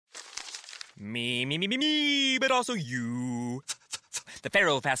Me, but also you. The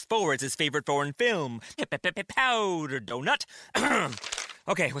Pharaoh fast-forwards his favorite foreign film, Powder Donut.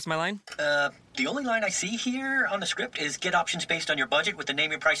 Okay, what's my line? The only line I see here on the script is get options based on your budget with the Name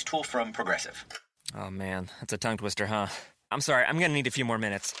Your Price tool from Progressive. Oh, man, that's a tongue twister, huh? I'm sorry, I'm gonna need a few more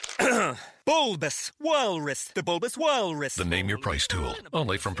minutes. Bulbous Walrus, the Bulbous Walrus. The Name Your Price tool,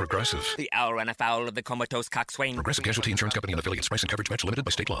 only from Progressive. The owl ran afoul of the comatose coxswain. Progressive Casualty Insurance Company and affiliates. Price and coverage match limited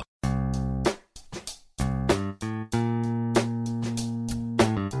by state law.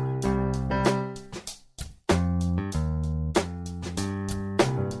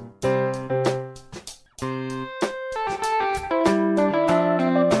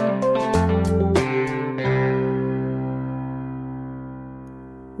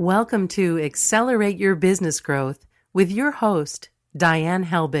 Welcome to Accelerate Your Business Growth with your host, Diane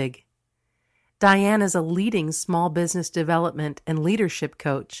Helbig. Diane is a leading small business development and leadership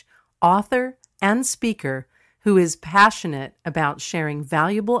coach, author, and speaker who is passionate about sharing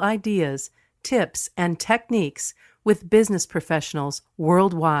valuable ideas, tips, and techniques with business professionals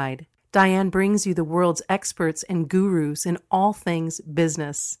worldwide. Diane brings you the world's experts and gurus in all things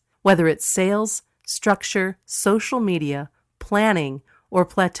business. Whether it's sales, structure, social media, planning, or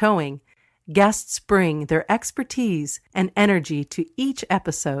plateauing, guests bring their expertise and energy to each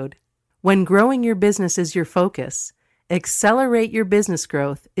episode. When growing your business is your focus, Accelerate Your Business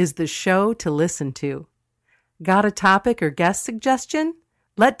Growth is the show to listen to. Got a topic or guest suggestion?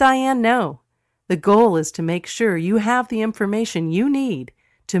 Let Diane know. The goal is to make sure you have the information you need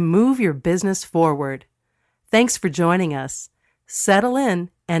to move your business forward. Thanks for joining us. Settle in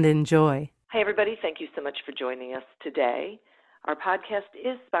and enjoy. Hi, everybody. Thank you so much for joining us today. Our podcast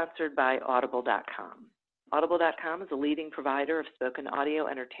is sponsored by Audible.com. Audible.com is a leading provider of spoken audio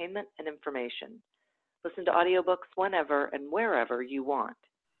entertainment and information. Listen to audiobooks whenever and wherever you want.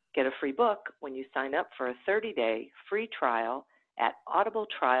 Get a free book when you sign up for a 30-day free trial at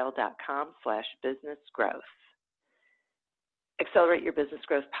audibletrial.com/businessgrowth. Accelerate Your Business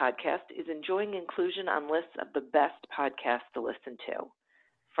Growth podcast is enjoying inclusion on lists of the best podcasts to listen to,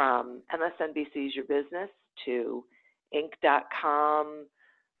 from MSNBC's Your Business to Inc.com,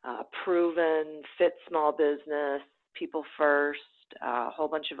 Proven, Fit Small Business, People First, a whole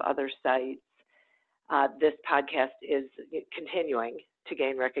bunch of other sites. This podcast is continuing to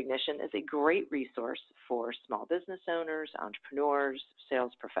gain recognition as a great resource for small business owners, entrepreneurs,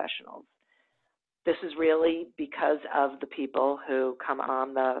 sales professionals. This is really because of the people who come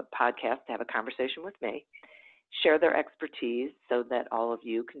on the podcast to have a conversation with me, share their expertise so that all of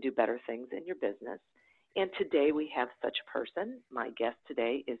you can do better things in your business. And today we have such a person. My guest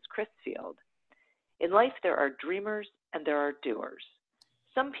today is Chris Field. In life, there are dreamers and there are doers.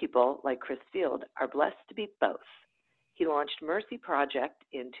 Some people, like Chris Field, are blessed to be both. He launched Mercy Project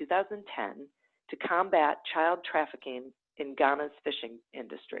in 2010 to combat child trafficking in Ghana's fishing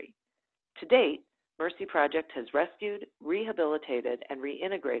industry. To date, Mercy Project has rescued, rehabilitated, and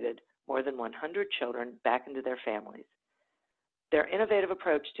reintegrated more than 100 children back into their families. Their innovative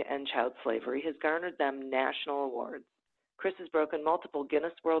approach to end child slavery has garnered them national awards. Chris has broken multiple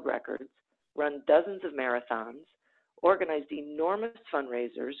Guinness World Records, run dozens of marathons, organized enormous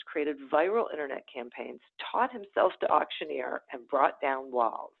fundraisers, created viral internet campaigns, taught himself to auctioneer, and brought down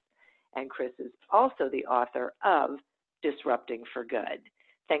walls. And Chris is also the author of Disrupting for Good.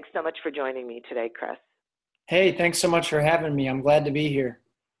 Thanks so much for joining me today, Chris. Hey, thanks so much for having me. I'm glad to be here.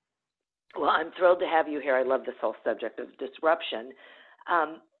 Well, I'm thrilled to have you here. I love this whole subject of disruption.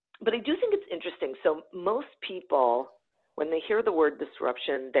 But I do think it's interesting. So most people, when they hear the word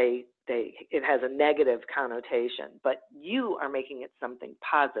disruption, it has a negative connotation. But you are making it something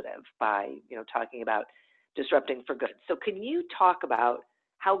positive by, talking about disrupting for good. So can you talk about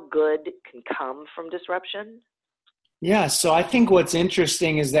how good can come from disruption? Yeah, so I think what's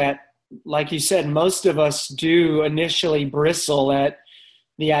interesting is that, like you said, most of us do initially bristle at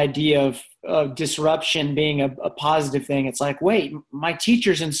the idea of disruption being a positive thing. It's like, wait, my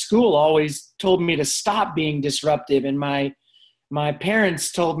teachers in school always told me to stop being disruptive, and my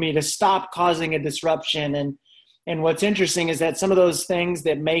parents told me to stop causing a disruption. And what's interesting is that some of those things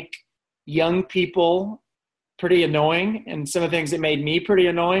that make young people pretty annoying, and some of the things that made me pretty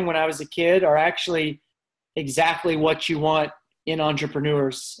annoying when I was a kid, are actually exactly what you want in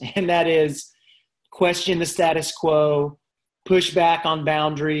entrepreneurs. And that is question the status quo, push back on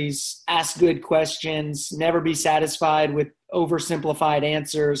boundaries, ask good questions, never be satisfied with oversimplified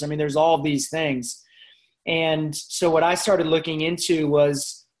answers. I mean, there's all of these things. And so what I started looking into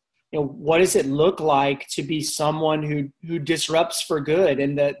was, what does it look like to be someone who disrupts for good?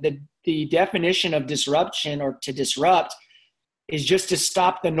 And the definition of disruption, or to disrupt, is just to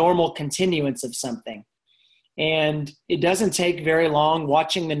stop the normal continuance of something. And it doesn't take very long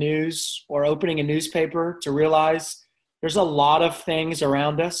watching the news or opening a newspaper to realize there's a lot of things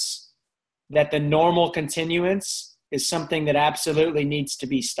around us that the normal continuance is something that absolutely needs to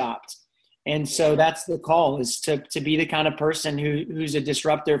be stopped. And so that's the call, is to be the kind of person who's a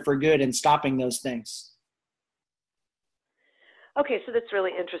disruptor for good and stopping those things. Okay, so that's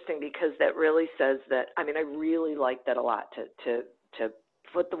really interesting, because that really says that, I mean, I really like that a lot, to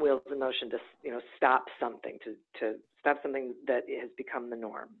put the wheels in motion, to, you know, stop something, to stop something that has become the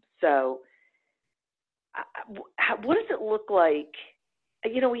norm. So what does it look like?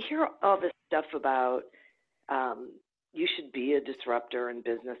 You know, we hear all this stuff about you should be a disruptor in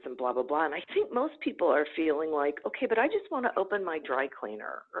business and blah, blah, blah. And I think most people are feeling like, okay, but I just want to open my dry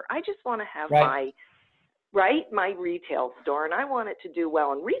cleaner, or I just want to have my retail store, and I want it to do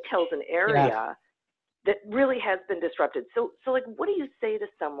well. And retail's an area that really has been disrupted. So like, what do you say to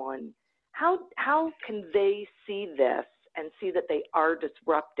someone? How can they see this and see that they are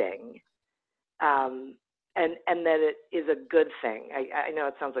disrupting, and that it is a good thing? I know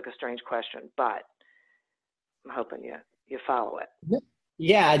it sounds like a strange question, but I'm hoping you follow it.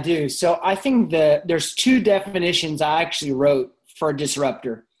 Yeah, I do. So I think there's two definitions I actually wrote for a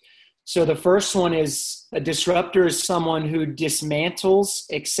disruptor. So the first one is, a disruptor is someone who dismantles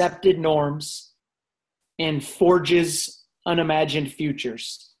accepted norms and forges unimagined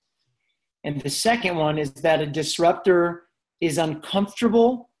futures. And the second one is that a disruptor is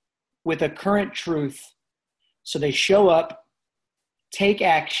uncomfortable with a current truth. So they show up, take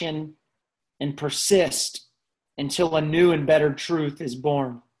action, and persist until a new and better truth is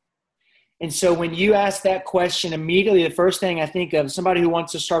born. And so when you ask that question, immediately the first thing I think of, somebody who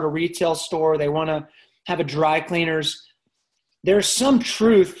wants to start a retail store, they want to have a dry cleaners, there's some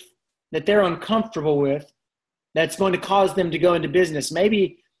truth that they're uncomfortable with that's going to cause them to go into business.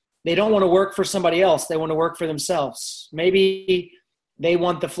 Maybe they don't want to work for somebody else. They want to work for themselves. Maybe they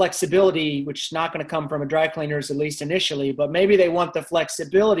want the flexibility, which is not going to come from a dry cleaners, at least initially, but maybe they want the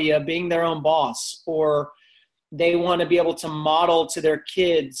flexibility of being their own boss, or they want to be able to model to their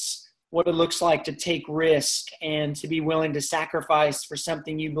kids what it looks like to take risk and to be willing to sacrifice for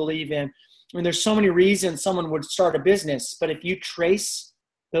something you believe in. I mean, there's so many reasons someone would start a business, but if you trace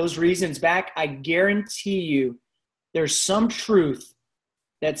those reasons back, I guarantee you there's some truth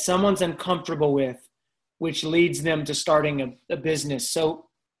that someone's uncomfortable with, which leads them to starting a business. So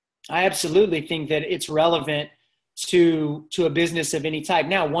I absolutely think that it's relevant to a business of any type.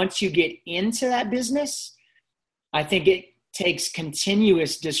 Now, once you get into that business, I think it takes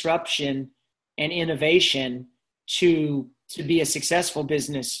continuous disruption and innovation to be a successful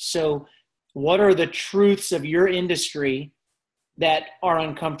business. So what are the truths of your industry that are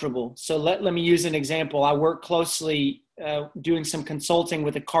uncomfortable? So let me use an example. I work closely doing some consulting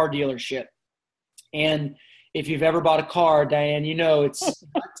with a car dealership. And if you've ever bought a car, Diane, you know it's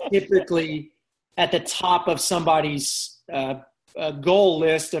typically at the top of somebody's goal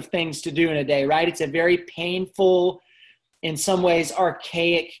list of things to do in a day, right? It's a very painful, in some ways,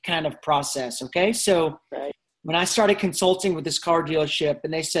 archaic kind of process, okay? So when I started consulting with this car dealership,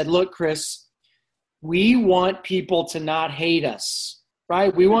 and they said, look, Chris, we want people to not hate us,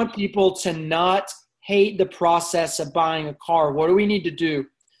 right? We want people to not hate the process of buying a car. What do we need to do?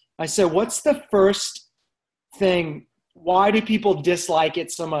 I said, what's the first thing? Why do people dislike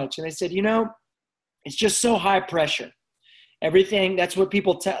it so much? And they said, you know, it's just so high pressure. Everything, that's what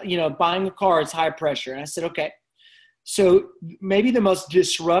people tell, you know, buying a car is high pressure. And I said, okay, so maybe the most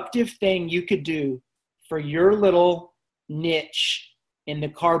disruptive thing you could do for your little niche in the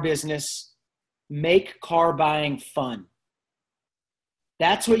car business, make car buying fun.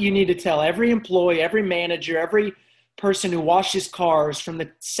 That's what you need to tell every employee, every manager, every person who washes cars from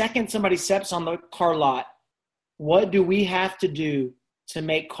the second somebody steps on the car lot. What do we have to do to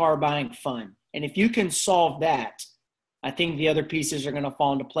make car buying fun? And if you can solve that, I think the other pieces are going to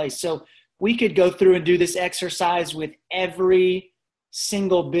fall into place. So we could go through and do this exercise with every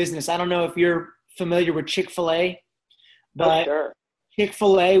single business. I don't know if you're familiar with Chick-fil-A, but sure.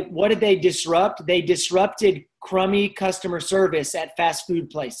 Chick-fil-A, what did they disrupt? They disrupted crummy customer service at fast food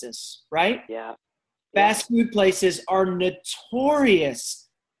places, right? Yeah. Fast food places are notorious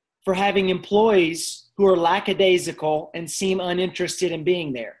for having employees who are lackadaisical and seem uninterested in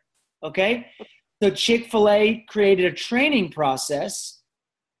being there, okay? So Chick-fil-A created a training process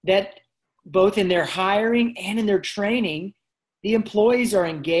that both in their hiring and in their training, the employees are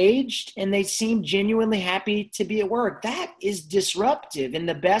engaged and they seem genuinely happy to be at work. That is disruptive in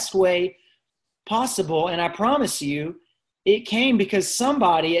the best way possible. And I promise you, it came because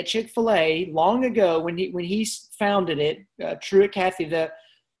somebody at Chick-fil-A long ago, when he founded it, Truett Cathy,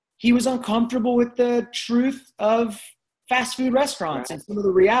 he was uncomfortable with the truth of fast food restaurants and some of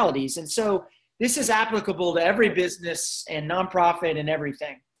the realities. And so this is applicable to every business and nonprofit and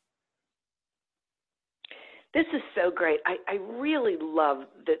everything. This is so great. I really love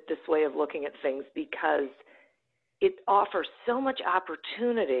this way of looking at things because it offers so much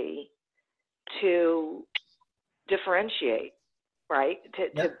opportunity to differentiate, right?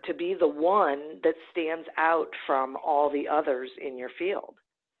 To be the one that stands out from all the others in your field.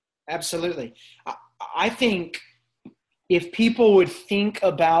 Absolutely. I think if people would think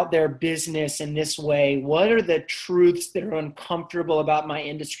about their business in this way, what are the truths that are uncomfortable about my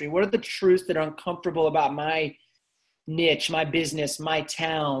industry? What are the truths that are uncomfortable about my niche, my business, my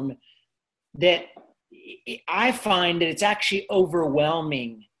town? That I find that it's actually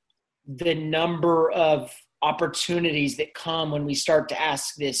overwhelming, the number of opportunities that come when we start to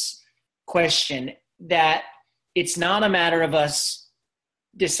ask this question, that it's not a matter of us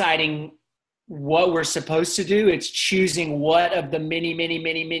deciding what we're supposed to do. It's choosing what of the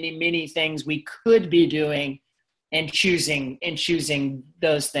many things we could be doing and choosing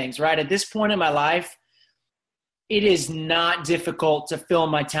those things, right? At this point in my life, it is not difficult to fill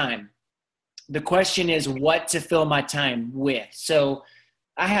my time. The question is what to fill my time with. So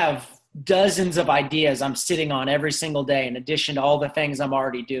I have dozens of ideas I'm sitting on every single day in addition to all the things I'm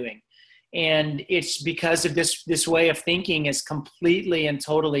already doing. And it's because of this way of thinking has completely and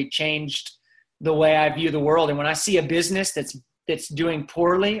totally changed the way I view the world. And when I see a business that's doing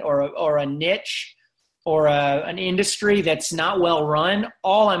poorly or a niche or an industry that's not well run,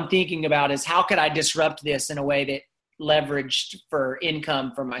 all I'm thinking about is how could I disrupt this in a way that leveraged for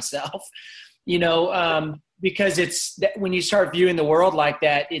income for myself, because it's that when you start viewing the world like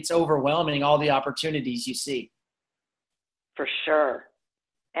that, it's overwhelming all the opportunities you see. For sure.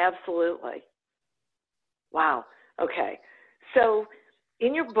 Absolutely. Wow. Okay. So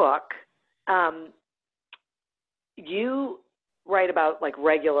in your book, you write about like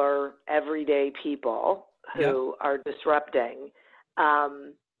regular everyday people who are disrupting.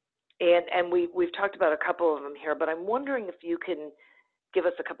 And we've talked about a couple of them here, but I'm wondering if you can give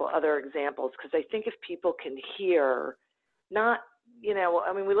us a couple other examples, because I think if people can hear,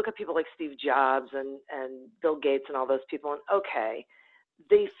 we look at people like Steve Jobs and Bill Gates and all those people, and okay,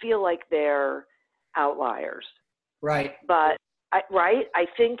 they feel like they're outliers. Right. But I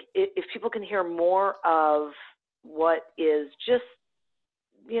think if people can hear more of what is just,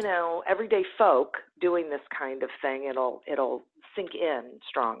 everyday folk doing this kind of thing, it'll sink in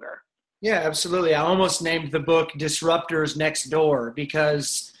stronger. Yeah, absolutely. I almost named the book Disruptors Next Door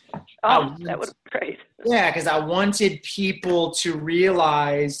because that would be great. Yeah, because I wanted people to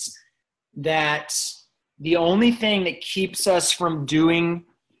realize that the only thing that keeps us from doing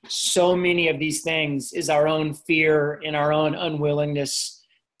so many of these things is our own fear and our own unwillingness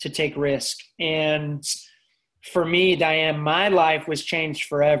to take risk. And for me, Diane, my life was changed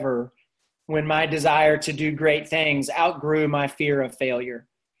forever when my desire to do great things outgrew my fear of failure.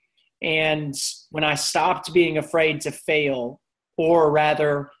 And when I stopped being afraid to fail, or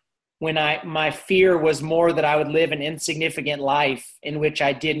rather when my fear was more that I would live an insignificant life in which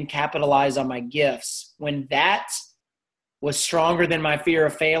I didn't capitalize on my gifts, when that was stronger than my fear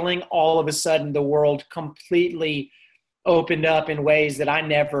of failing, all of a sudden the world completely opened up in ways that I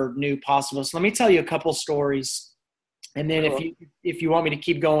never knew possible. So let me tell you a couple stories. And then if you want me to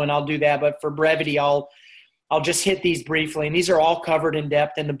keep going, I'll do that. But for brevity, I'll just hit these briefly. And these are all covered in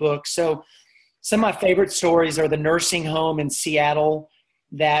depth in the book. So some of my favorite stories are the nursing home in Seattle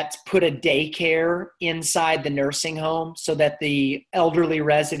that put a daycare inside the nursing home so that the elderly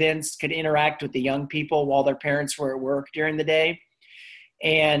residents could interact with the young people while their parents were at work during the day.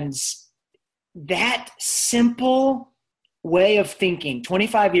 And that simple way of thinking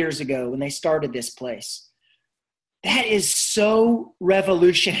 25 years ago when they started this place, that is so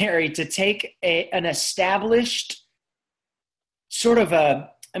revolutionary to take an established sort of a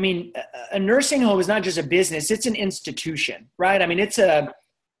nursing home is not just a business, it's an institution, right? I mean,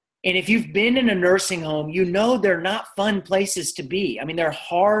 and if you've been in a nursing home, they're not fun places to be. I mean, they're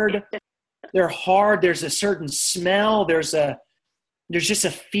hard. There's a certain smell. There's just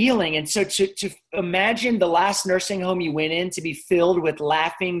a feeling. And so to imagine the last nursing home you went in to be filled with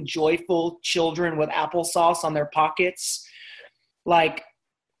laughing, joyful children with applesauce on their pockets,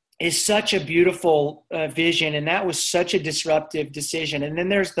 is such a beautiful vision. And that was such a disruptive decision. And then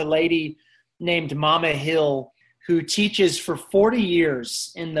there's the lady named Mama Hill, who teaches for 40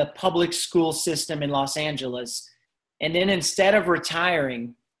 years in the public school system in Los Angeles. And then instead of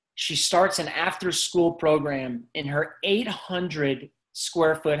retiring, she starts an after-school program in her 800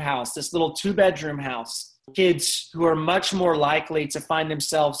 square foot house, this little 2-bedroom house. Kids who are much more likely to find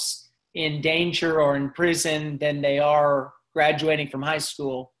themselves in danger or in prison than they are graduating from high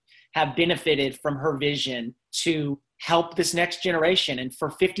school have benefited from her vision to help this next generation. And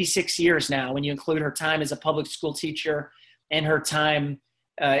for 56 years now, when you include her time as a public school teacher and her time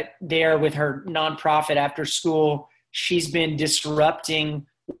there with her nonprofit after school, she's been disrupting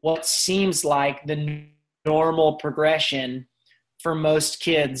what seems like the normal progression for most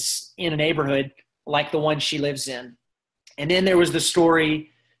kids in a neighborhood like the one she lives in. And then there was the story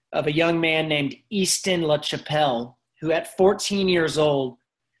of a young man named Easton LaChapelle, who at 14 years old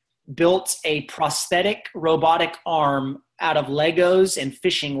built a prosthetic robotic arm out of Legos and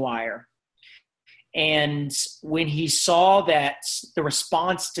fishing wire. And when he saw that the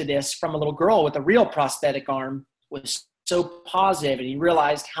response to this from a little girl with a real prosthetic arm was so positive, and he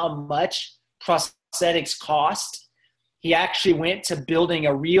realized how much prosthetics cost, he actually went to building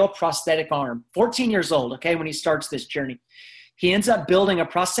a real prosthetic arm. 14 years old, okay, when he starts this journey. He ends up building a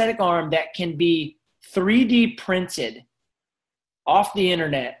prosthetic arm that can be 3D printed off the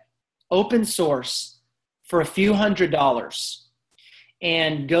internet, open source, for a few $100s,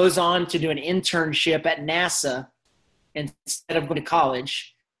 and goes on to do an internship at NASA instead of going to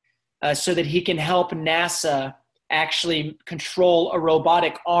college, so that he can help NASA actually control a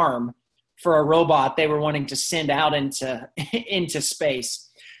robotic arm for a robot they were wanting to send out into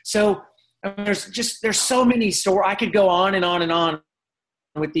space. So there's so many stories. I could go on and on and on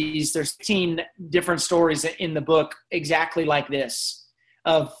with these. There's 15 different stories in the book exactly like this,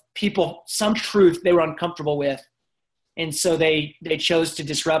 of people, some truth they were uncomfortable with. And so they chose to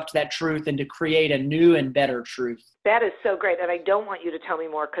disrupt that truth and to create a new and better truth. That is so great. And I don't want you to tell me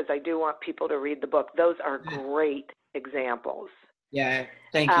more because I do want people to read the book. Those are great examples. Yeah,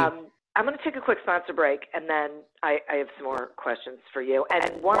 thank you. I'm going to take a quick sponsor break, and then I have some more questions for you.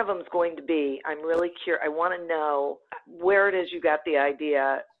 And one of them is going to be, I'm really curious, I want to know where it is you got the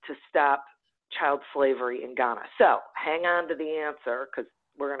idea to stop child slavery in Ghana. So hang on to the answer, because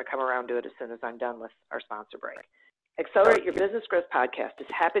we're going to come around to it as soon as I'm done with our sponsor break. Accelerate Your Business Growth podcast is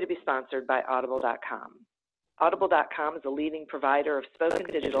happy to be sponsored by Audible.com. Audible.com is a leading provider of spoken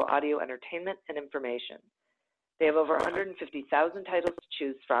digital audio entertainment and information. They have over 150,000 titles to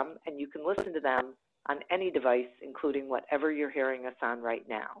choose from, and you can listen to them on any device, including whatever you're hearing us on right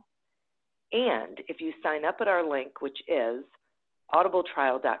now. And if you sign up at our link, which is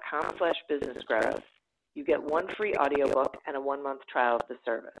audibletrial.com/businessgrowth, you get one free audiobook and a 1-month trial of the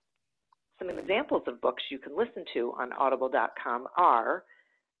service. Some examples of books you can listen to on audible.com are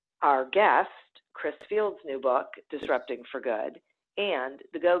our guest, Chris Field's new book, Disrupting for Good, and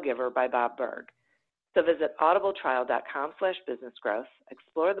The Go-Giver by Bob Burg. So visit audibletrial.com/businessgrowth,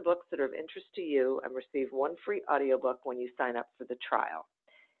 explore the books that are of interest to you, and receive one free audiobook when you sign up for the trial.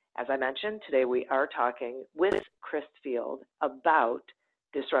 As I mentioned, today we are talking with Chris Field about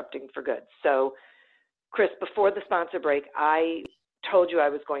disrupting for good. So, Chris, before the sponsor break, I told you I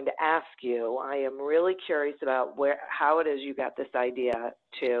was going to ask you. I am really curious about how it is you got this idea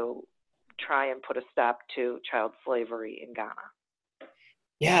to try and put a stop to child slavery in Ghana.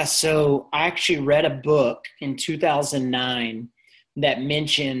 Yeah, so I actually read a book in 2009 that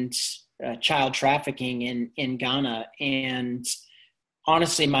mentioned child trafficking in Ghana, and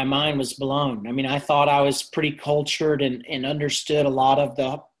honestly, my mind was blown. I mean, I thought I was pretty cultured and understood a lot of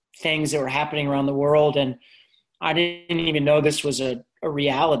the things that were happening around the world, and I didn't even know this was a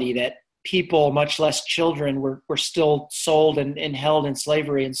reality, that people, much less children, were still sold and held in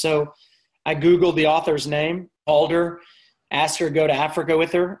slavery. And so I Googled the author's name, called her, asked her to go to Africa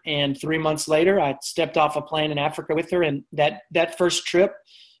with her, and 3 months later, I stepped off a plane in Africa with her, and that first trip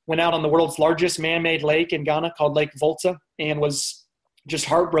went out on the world's largest man-made lake in Ghana called Lake Volta, and was just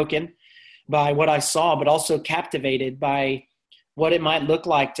heartbroken by what I saw, but also captivated by what it might look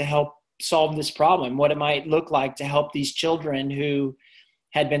like to help solve this problem, what it might look like to help these children who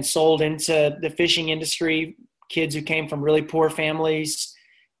had been sold into the fishing industry, kids who came from really poor families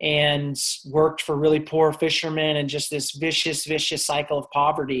and worked for really poor fishermen, and just this vicious cycle of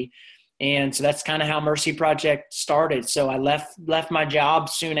poverty. And so that's kind of how Mercy Project started. So I left my job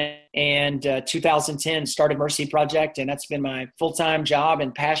soon, and 2010 started Mercy Project, and that's been my full-time job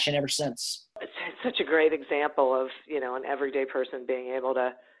and passion ever since. It's such a great example of, an everyday person being able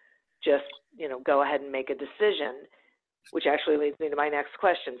to just, go ahead and make a decision, which actually leads me to my next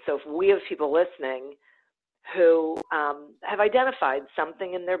question. So if we have people listening who have identified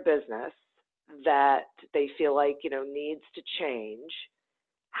something in their business that they feel like, needs to change,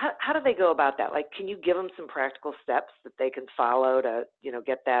 how do they go about that? Like, can you give them some practical steps that they can follow to,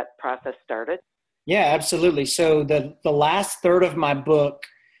 get that process started? Yeah, absolutely. So the last third of my book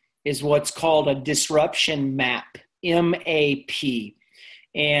is what's called a disruption map, MAP.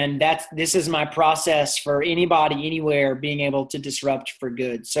 And this is my process for anybody, anywhere being able to disrupt for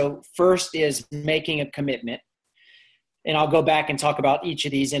good. So first is making a commitment. And I'll go back and talk about each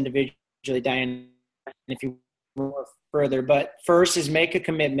of these individually, Diane, if you want further. But first is make a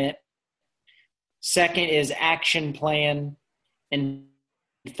commitment. Second is action plan. And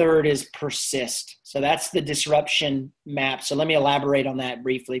third is persist. So that's the disruption map. So let me elaborate on that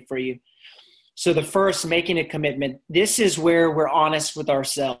briefly for you. So the first, making a commitment. This is where we're honest with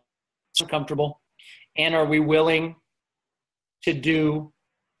ourselves. Comfortable. And are we willing to do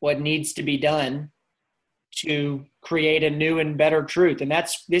what needs to be done to create a new and better truth? And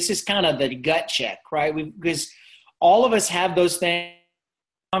this is kind of the gut check, right? Because all of us have those things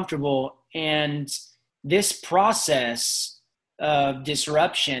comfortable, and this process of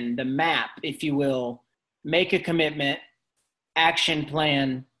disruption, the map, if you will, make a commitment, action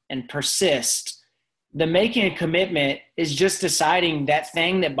plan, and persist. The making a commitment is just deciding that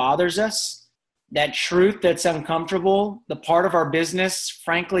thing that bothers us, that truth that's uncomfortable, the part of our business,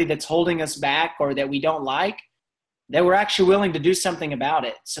 frankly, that's holding us back or that we don't like, that we're actually willing to do something about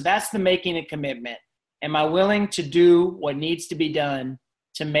it. So that's the making a commitment. Am I willing to do what needs to be done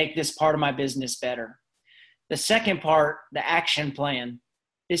to make this part of my business better? The second part, the action plan.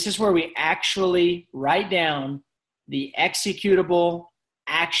 This is where we actually write down the executable,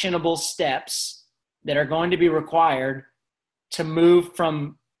 actionable steps that are going to be required to move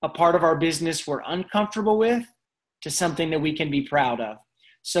from a part of our business we're uncomfortable with to something that we can be proud of.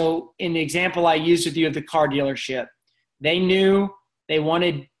 So in the example I used with you of the car dealership, they knew they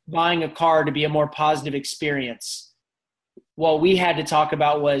wanted buying a car to be a more positive experience. What we had to talk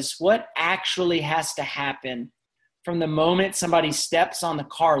about was what actually has to happen from the moment somebody steps on the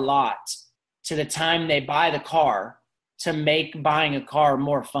car lot to the time they buy the car to make buying a car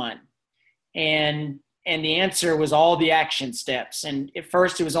more fun. And the answer was all the action steps. And at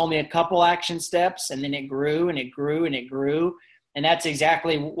first it was only a couple action steps, and then it grew and it grew and it grew. And that's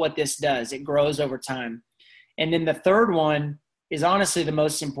exactly what this does. It grows over time. And then the third one is honestly the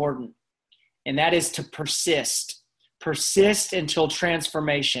most important, and that is to persist. Persist until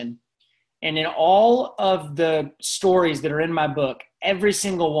transformation. And in all of the stories that are in my book, every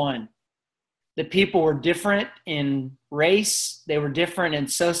single one, the people were different in race, they were different in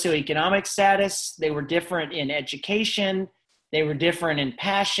socioeconomic status, they were different in education, they were different in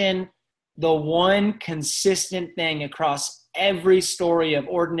passion. The one consistent thing across every story of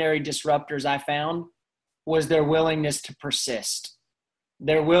ordinary disruptors I found was their willingness to persist,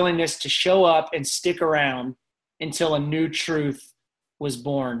 their willingness to show up and stick around until a new truth was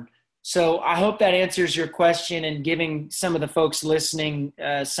born. So I hope that answers your question and giving some of the folks listening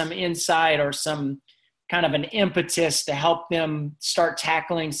some insight or some kind of an impetus to help them start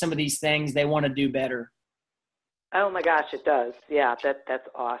tackling some of these things they want to do better. Oh my gosh, it does. Yeah, that's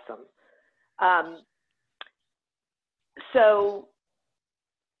awesome. So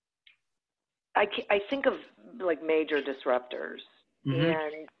I think of like major disruptors,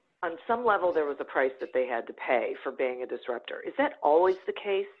 and on some level there was a price that they had to pay for being a disruptor. Is that always the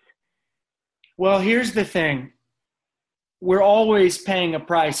case? Well, here's the thing. We're always paying a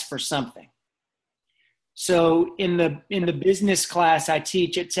price for something. So in the business class I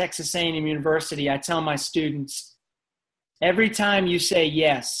teach at Texas A&M University, I tell my students, every time you say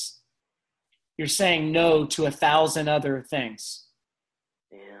yes, you're saying no to 1,000 other things.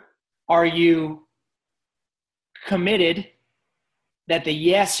 Yeah. Are you committed that the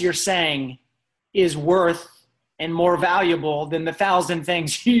yes you're saying is worth and more valuable than the 1,000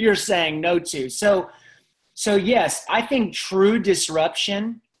 things you're saying no to? So yes, I think true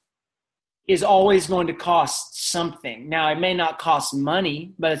disruption is always going to cost something. Now, it may not cost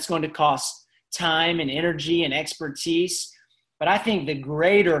money, but it's going to cost time and energy and expertise. But I think the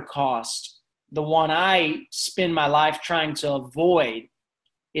greater cost, the one I spend my life trying to avoid,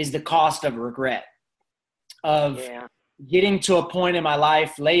 is the cost of regret, of getting to a point in my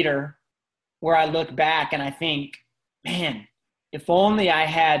life later where I look back and I think, man, if only I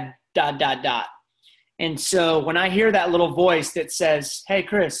had ... And so when I hear that little voice that says, hey,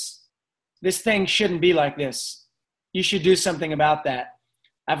 Chris, this thing shouldn't be like this, you should do something about that,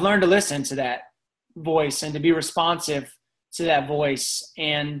 I've learned to listen to that voice and to be responsive to that voice.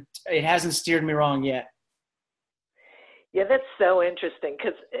 And it hasn't steered me wrong yet. Yeah, that's so interesting,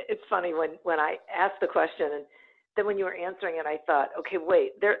 because it's funny when I asked the question and then when you were answering it, I thought, okay,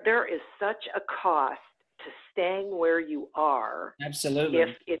 wait, there is such a cost to staying where you are. Absolutely.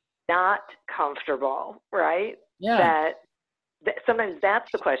 If not comfortable, right? Yeah. That sometimes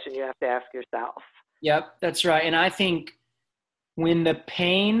that's the question you have to ask yourself. Yep, that's right. And I think when the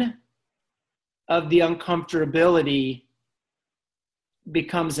pain of the uncomfortability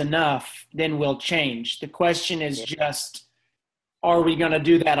becomes enough, then we'll change. The question is just, are we going to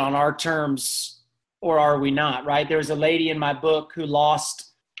do that on our terms or are we not, right? There was a lady in my book who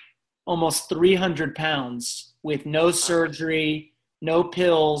lost almost 300 pounds with no surgery, no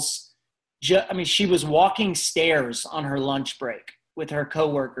pills. She was walking stairs on her lunch break with her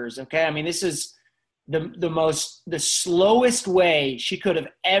coworkers, okay? I mean, this is the slowest way she could have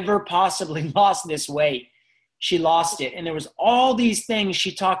ever possibly lost this weight. She lost it. And there was all these things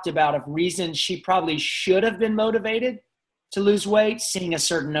she talked about of reasons she probably should have been motivated to lose weight, seeing a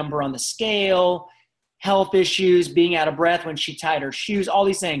certain number on the scale, health issues, being out of breath when she tied her shoes, all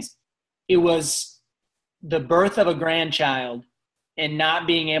these things. It was the birth of a grandchild and not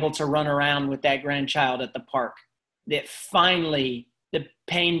being able to run around with that grandchild at the park that finally the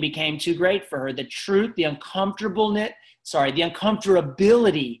pain became too great for her. The truth, the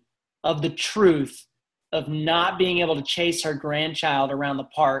uncomfortability of the truth of not being able to chase her grandchild around the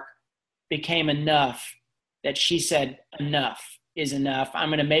park became enough that she said, enough is enough. I'm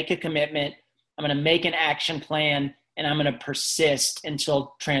going to make a commitment. I'm going to make an action plan, and I'm going to persist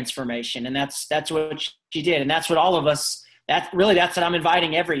until transformation. And that's what she did. And that's what all of us, that's what I'm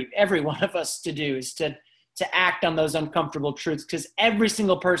inviting every one of us to do, is to act on those uncomfortable truths. Because every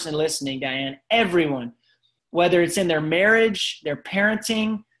single person listening, Diane, everyone, whether it's in their marriage, their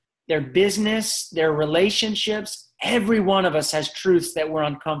parenting, their business, their relationships, every one of us has truths that we're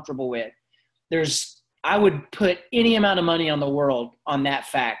uncomfortable with. I would put any amount of money on the world on that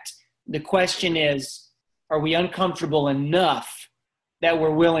fact. The question is, are we uncomfortable enough that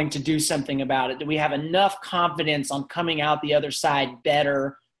we're willing to do something about it? Do we have enough confidence on coming out the other side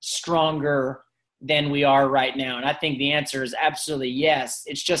better, stronger than we are right now? And I think the answer is absolutely yes.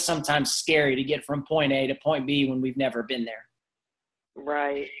 It's just sometimes scary to get from point A to point B when we've never been there.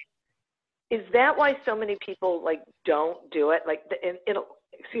 Right. Is that why so many people don't do it?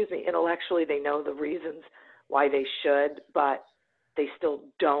 Intellectually they know the reasons why they should, but they still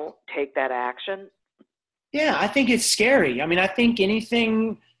don't take that action? Yeah, I think it's scary. I mean, I think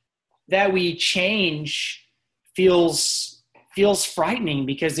anything that we change feels frightening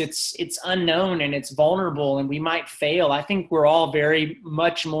because it's unknown and it's vulnerable and we might fail. I think we're all very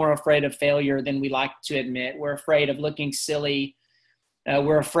much more afraid of failure than we like to admit. We're afraid of looking silly.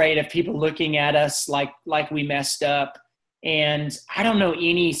 We're afraid of people looking at us like we messed up. And I don't know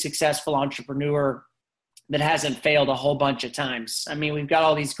any successful entrepreneur that hasn't failed a whole bunch of times. I mean, we've got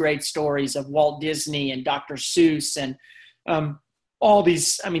all these great stories of Walt Disney and Dr. Seuss and all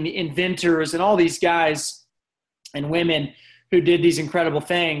these, the inventors and all these guys and women who did these incredible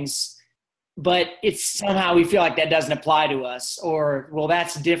things. But it's somehow we feel like that doesn't apply to us, or, well,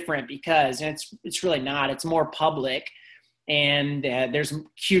 that's different because, and it's really not. It's more public. And there's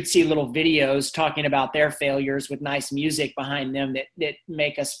cutesy little videos talking about their failures with nice music behind them that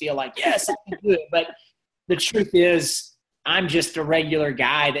make us feel like, yes, I can do it. But the truth is, I'm just a regular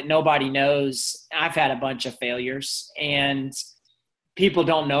guy that nobody knows. I've had a bunch of failures, and people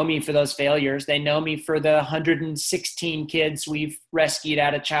don't know me for those failures. They know me for the 116 kids we've rescued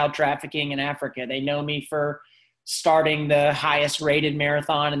out of child trafficking in Africa. They know me for starting the highest rated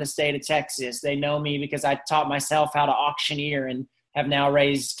marathon in the state of Texas. They know me because I taught myself how to auctioneer and have now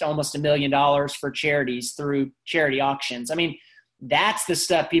raised almost $1 million for charities through charity auctions. I mean, that's the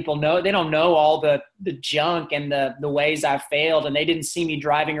stuff people know. They don't know all the junk and the ways I've failed. And they didn't see me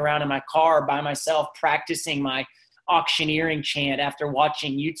driving around in my car by myself practicing my auctioneering chant after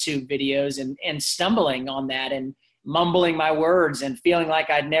watching YouTube videos and stumbling on that and mumbling my words and feeling like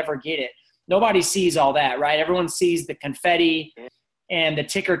I'd never get it. Nobody sees all that, right? Everyone sees the confetti and the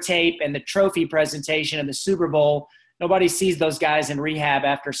ticker tape and the trophy presentation of the Super Bowl. Nobody sees those guys in rehab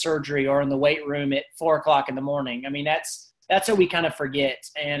after surgery or in the weight room at 4:00 in the morning. I mean, that's what we kind of forget.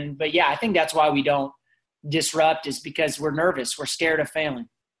 But yeah, I think that's why we don't disrupt, is because we're nervous. We're scared of failing.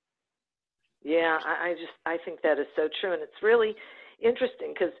 Yeah, I think that is so true. And it's really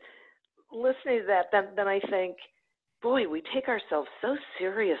interesting because listening to that, then I think, boy, we take ourselves so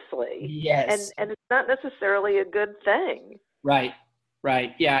seriously. Yes. And it's not necessarily a good thing. Right.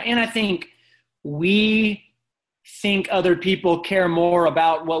 Yeah. And I think we think other people care more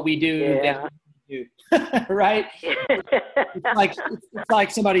about what we do than we do. Right? It's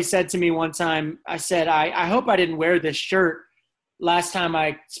like somebody said to me one time, I said, I hope I didn't wear this shirt last time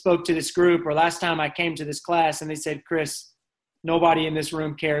I spoke to this group or last time I came to this class. And they said, Chris, nobody in this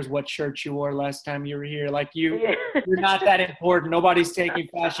room cares what shirt you wore last time you were here. Like you're not that important. Nobody's taking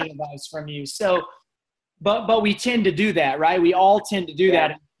fashion advice from you. So, but we tend to do that, right? We all tend to do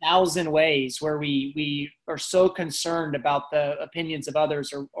that in 1,000 ways where we are so concerned about the opinions of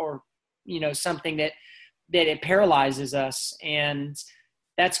others or something that it paralyzes us. And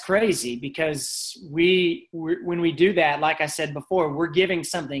that's crazy because when we do that, like I said before, we're giving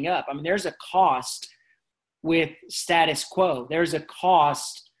something up. I mean, there's a cost with status quo. There's a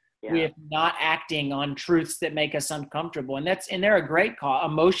cost with not acting on truths that make us uncomfortable. And they're a great cost.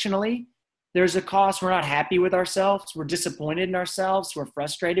 Emotionally, there's a cost. We're not happy with ourselves. We're disappointed in ourselves. We're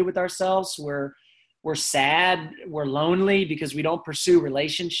frustrated with ourselves. We're sad. We're lonely because we don't pursue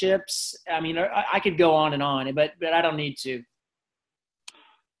relationships. I mean, I could go on, but I don't need to.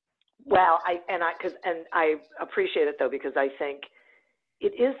 Well, I appreciate it though, because I think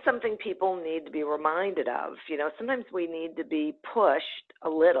it is something people need to be reminded of. Sometimes we need to be pushed a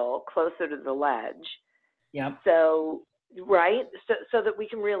little closer to the ledge. Yeah. So, right. So that we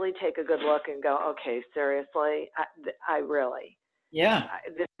can really take a good look and go, okay, seriously, I really,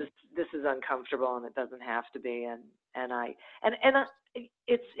 this is uncomfortable and it doesn't have to be.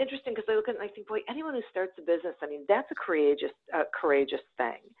 It's interesting because I look at it and I think, boy, anyone who starts a business, I mean, that's a courageous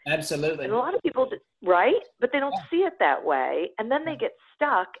thing. Absolutely. And a lot of people, right? But they don't see it that way. And then they get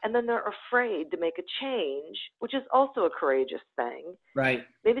stuck and then they're afraid to make a change, which is also a courageous thing. Right.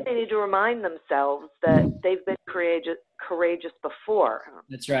 Maybe they need to remind themselves that they've been courageous before.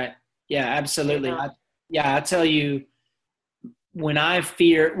 That's right. Yeah, absolutely. I tell you, when I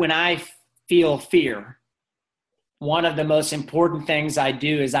feel fear, one of the most important things I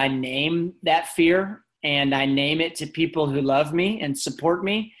do is I name that fear and I name it to people who love me and support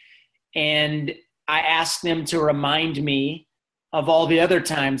me. And I ask them to remind me of all the other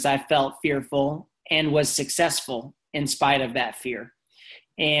times I felt fearful and was successful in spite of that fear.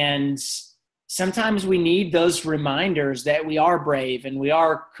 And sometimes we need those reminders that we are brave and we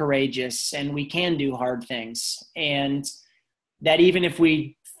are courageous and we can do hard things. And that even if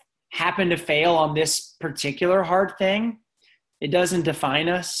we happen to fail on this particular hard thing, it doesn't define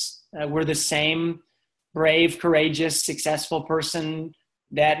us. We're the same brave, courageous, successful person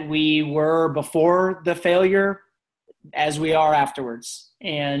that we were before the failure as we are afterwards.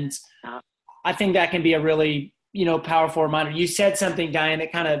 And I think that can be a really, powerful reminder. You said something, Diane,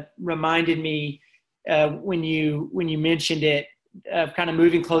 that kind of reminded me when you mentioned it, kind of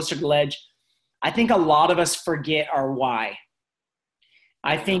moving closer to the ledge. I think a lot of us forget our why.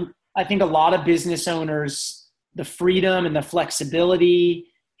 I think a lot of business owners, the freedom and the flexibility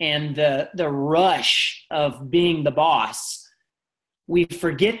and the rush of being the boss, we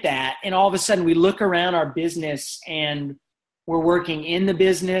forget that. And all of a sudden we look around our business and we're working in the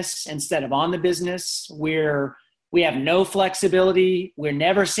business instead of on the business. We have no flexibility. We're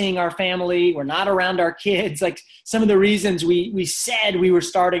never seeing our family. We're not around our kids. Like some of the reasons we said we were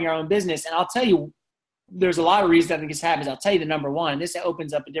starting our own business. And I'll tell you, there's a lot of reasons I think this happens. I'll tell you the number one. This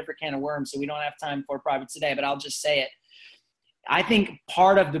opens up a different can of worms, so we don't have time for private today, but I'll just say it. I think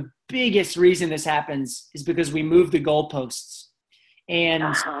part of the biggest reason this happens is because we move the goalposts.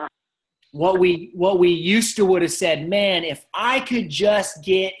 And what we used to would have said, man, if I could just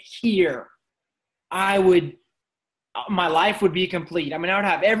get here, my life would be complete. I mean, I would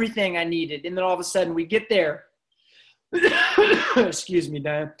have everything I needed. And then all of a sudden we get there. Excuse me,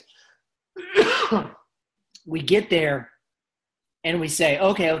 Diane. We get there and we say,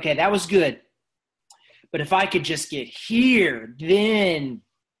 okay, that was good. But if I could just get here, then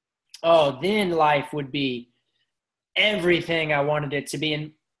life would be everything I wanted it to be.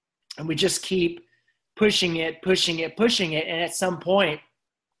 And we just keep pushing it. And at some point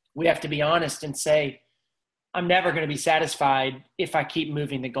we have to be honest and say, I'm never going to be satisfied if I keep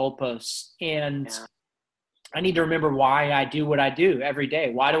moving the goalposts. And I need to remember why I do what I do every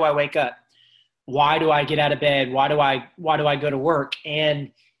day. Why do I wake up? Why do I get out of bed? Why do I go to work?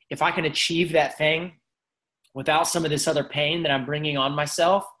 And if I can achieve that thing without some of this other pain that I'm bringing on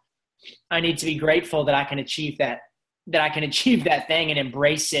myself, I need to be grateful that I can achieve that thing and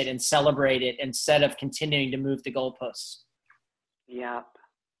embrace it and celebrate it instead of continuing to move the goalposts. Yep.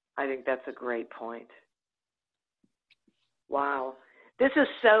 I think that's a great point. Wow. This is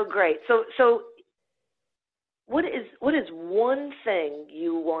so great. So what is one thing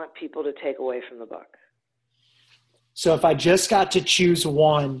you want people to take away from the book? So if I just got to choose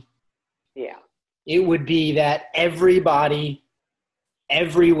one, it would be that everybody,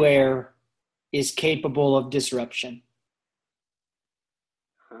 everywhere is capable of disruption.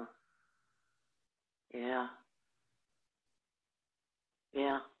 Huh. Yeah.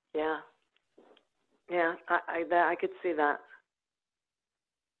 I could see that.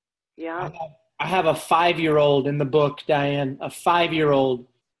 Yeah. I have a 5-year-old in the book, Diane, a 5-year-old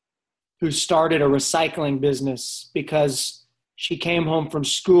who started a recycling business because she came home from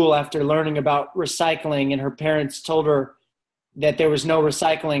school after learning about recycling, and her parents told her that there was no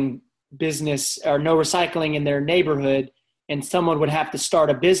recycling business or no recycling in their neighborhood, and someone would have to start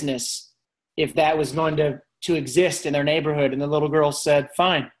a business if that was going to exist in their neighborhood. And the little girl said,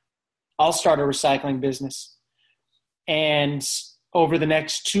 fine, I'll start a recycling business. And over the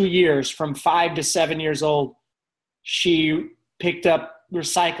next 2 years, from 5 to 7 years old, she picked up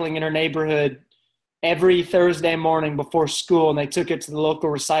recycling in her neighborhood every Thursday morning before school, and they took it to the local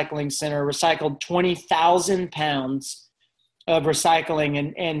recycling center, recycled 20,000 pounds of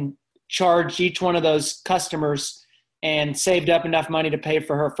recycling and charged each one of those customers and saved up enough money to pay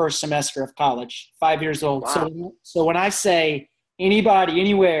for her first semester of college, 5 years old. Wow. So when I say anybody,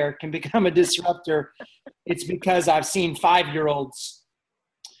 anywhere can become a disruptor, it's because I've seen 5-year-olds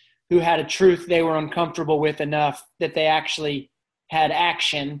who had a truth they were uncomfortable with enough that they actually had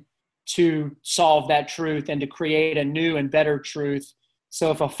action to solve that truth and to create a new and better truth.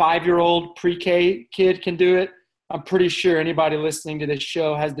 So if a 5-year-old pre-K kid can do it, I'm pretty sure anybody listening to this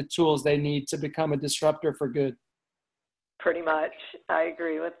show has the tools they need to become a disruptor for good. Pretty much. I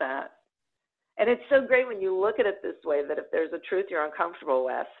agree with that. And it's so great when you look at it this way, that if there's a truth you're uncomfortable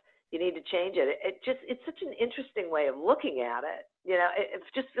with, you need to change it. It's such an interesting way of looking at it. You know, it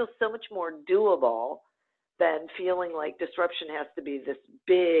just feels so much more doable than feeling like disruption has to be this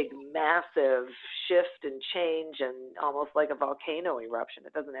big, massive shift and change and almost like a volcano eruption.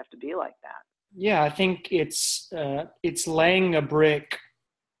 It doesn't have to be like that. Yeah, I think it's laying a brick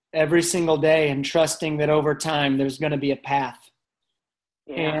every single day and trusting that over time there's going to be a path.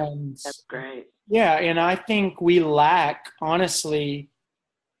 Yeah, and that's great. Yeah, and I think we lack, honestly,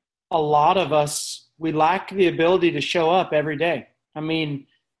 a lot of us, we lack the ability to show up every day. I mean,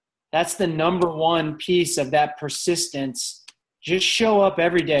 that's the number one piece of that persistence. Just show up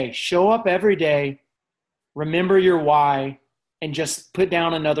every day. Show up every day. Remember your why and just put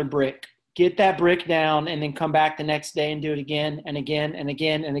down another brick. Get that brick down and then come back the next day and do it again and again and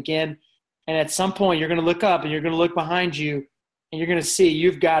again and again. And at some point, you're going to look up and you're going to look behind you and you're going to see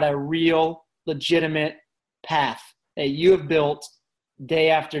you've got a real, legitimate path that you have built day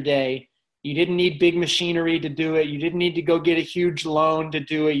after day. You didn't need big machinery to do it. You didn't need to go get a huge loan to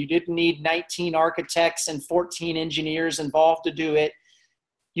do it. You didn't need 19 architects and 14 engineers involved to do it.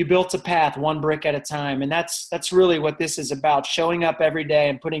 You built a path one brick at a time. And that's really what this is about, showing up every day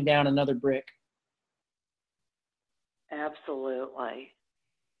and putting down another brick. Absolutely.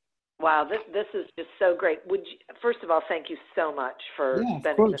 Wow, this is just so great. First of all, thank you so much for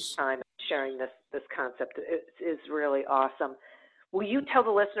spending this time and sharing this concept. It is really awesome. Will you tell the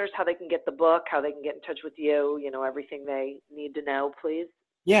listeners how they can get the book, how they can get in touch with you, you know, everything they need to know, please?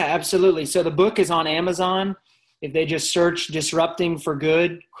 Yeah, absolutely. So the book is on Amazon. If they just search Disrupting for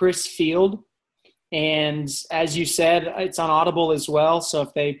Good, Chris Field. And as you said, it's on Audible as well. So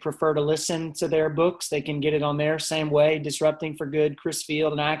if they prefer to listen to their books, they can get it on there. Same way, Disrupting for Good, Chris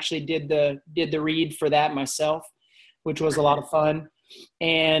Field. And I actually did the read for that myself, which was a lot of fun.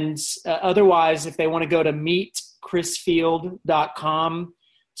 And otherwise, if they want to go to meetchrisfield.com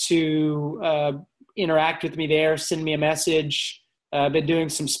to interact with me there, send me a message. I've been doing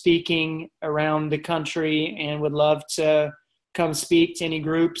some speaking around the country and would love to come speak to any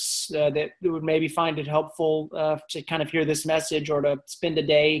groups that would maybe find it helpful to kind of hear this message or to spend a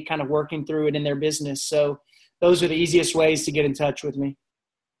day kind of working through it in their business. So those are the easiest ways to get in touch with me.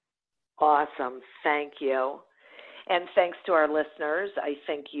 Awesome. Thank you. And thanks to our listeners. I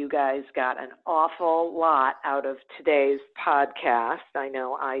think you guys got an awful lot out of today's podcast. I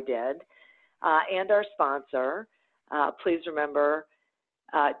know I did. And our sponsor. Please remember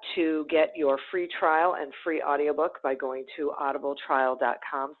to get your free trial and free audiobook by going to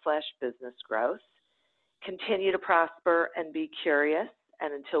audibletrial.com/businessgrowth. Continue to prosper and be curious.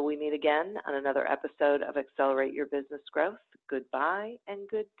 And until we meet again on another episode of Accelerate Your Business Growth, goodbye and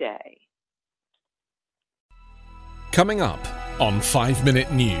good day. Coming up on 5 Minute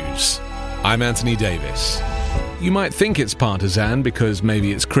News, I'm Anthony Davis. You might think it's partisan because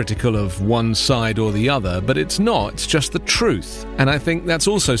maybe it's critical of one side or the other, but it's not. It's just the truth. And I think that's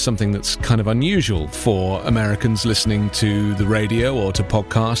also something that's kind of unusual for Americans listening to the radio or to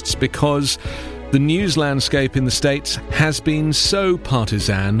podcasts, because the news landscape in the States has been so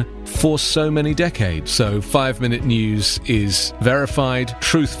partisan for so many decades. So 5 Minute News is verified,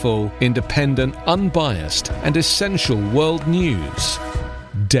 truthful, independent, unbiased, and essential world news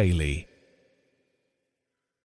daily.